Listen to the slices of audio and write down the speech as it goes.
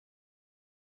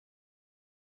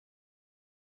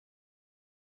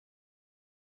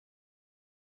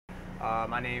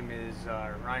My name is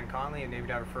Ryan Conley, a Navy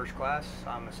Diver First Class.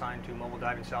 I'm assigned to Mobile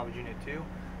Diving Salvage Unit 2,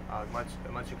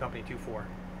 Muncie Company 2-4.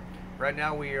 Right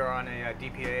now we are on a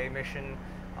DPAA mission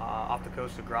off the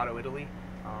coast of Grotto, Italy,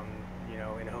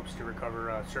 in hopes to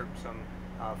recover some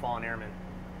fallen airmen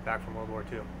back from World War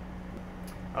II.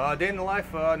 Day in the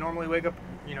life, normally wake up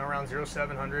around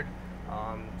 0700,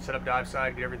 set up dive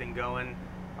side, get everything going.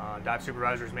 Dive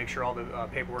supervisors make sure all the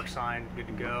paperwork's signed, good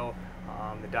to go.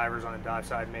 The divers on the dive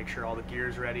side make sure all the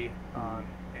gear's ready,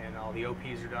 and all the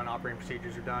OPs are done, operating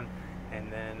procedures are done,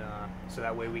 and then so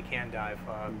that way we can dive.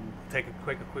 Take a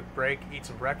quick break, eat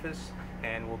some breakfast,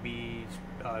 and we'll be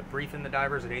briefing the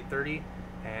divers at 8:30,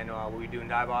 and we'll be doing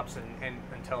dive ops and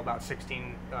until about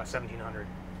 1700.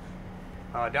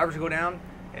 Divers go down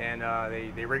and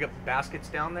they rig up the baskets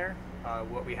down there.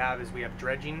 What we have is we have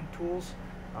dredging tools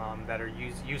that are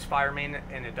use fire main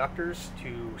and adductors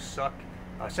to suck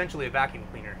essentially a vacuum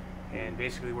cleaner, and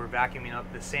basically we're vacuuming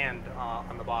up the sand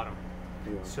on the bottom.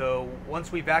 Yeah. So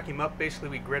once we vacuum up, basically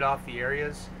we grid off the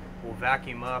areas, we'll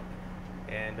vacuum up,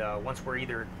 and once we're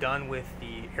either done with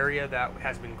the area that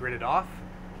has been gridded off,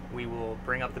 we will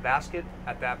bring up the basket.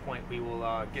 At that point we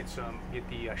will get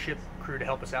the ship crew to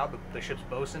help us out, the ship's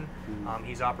bosun.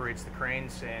 He operates the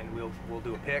cranes, and we'll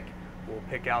do a pick. We'll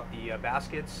pick out the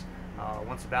baskets.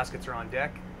 Once the baskets are on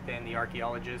deck, then the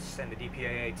archaeologists and the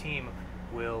DPAA team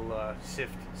will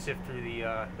sift through the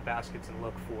baskets and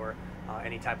look for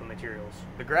any type of materials.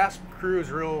 The Grasp crew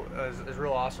is real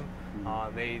awesome.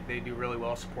 They do really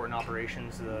well supporting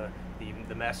operations.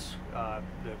 The mess,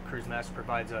 the crew's mess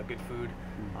provides good food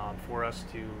for us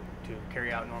to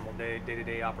carry out normal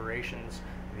day-to-day operations.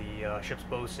 The ship's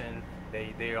bosun,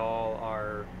 they all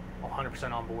are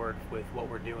 100% on board with what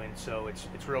we're doing, so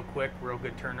it's real quick, real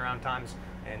good turnaround times,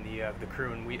 and the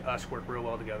crew and us work real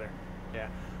well together. Yeah,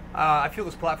 I feel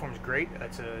this platform is great.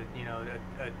 It's a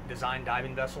design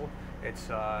diving vessel. It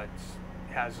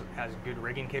has good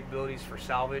rigging capabilities for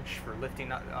salvage, for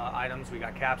lifting items. We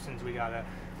got capstans, we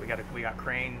got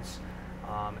cranes,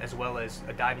 as well as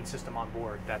a diving system on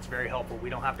board. That's very helpful.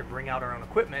 We don't have to bring out our own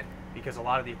equipment because a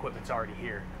lot of the equipment's already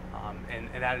here. And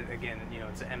that, again,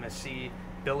 it's an MSC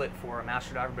billet for a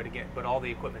master diver, but all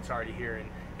the equipment's already here, and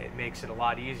it makes it a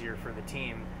lot easier for the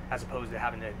team as opposed to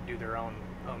having to do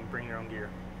bring their own gear.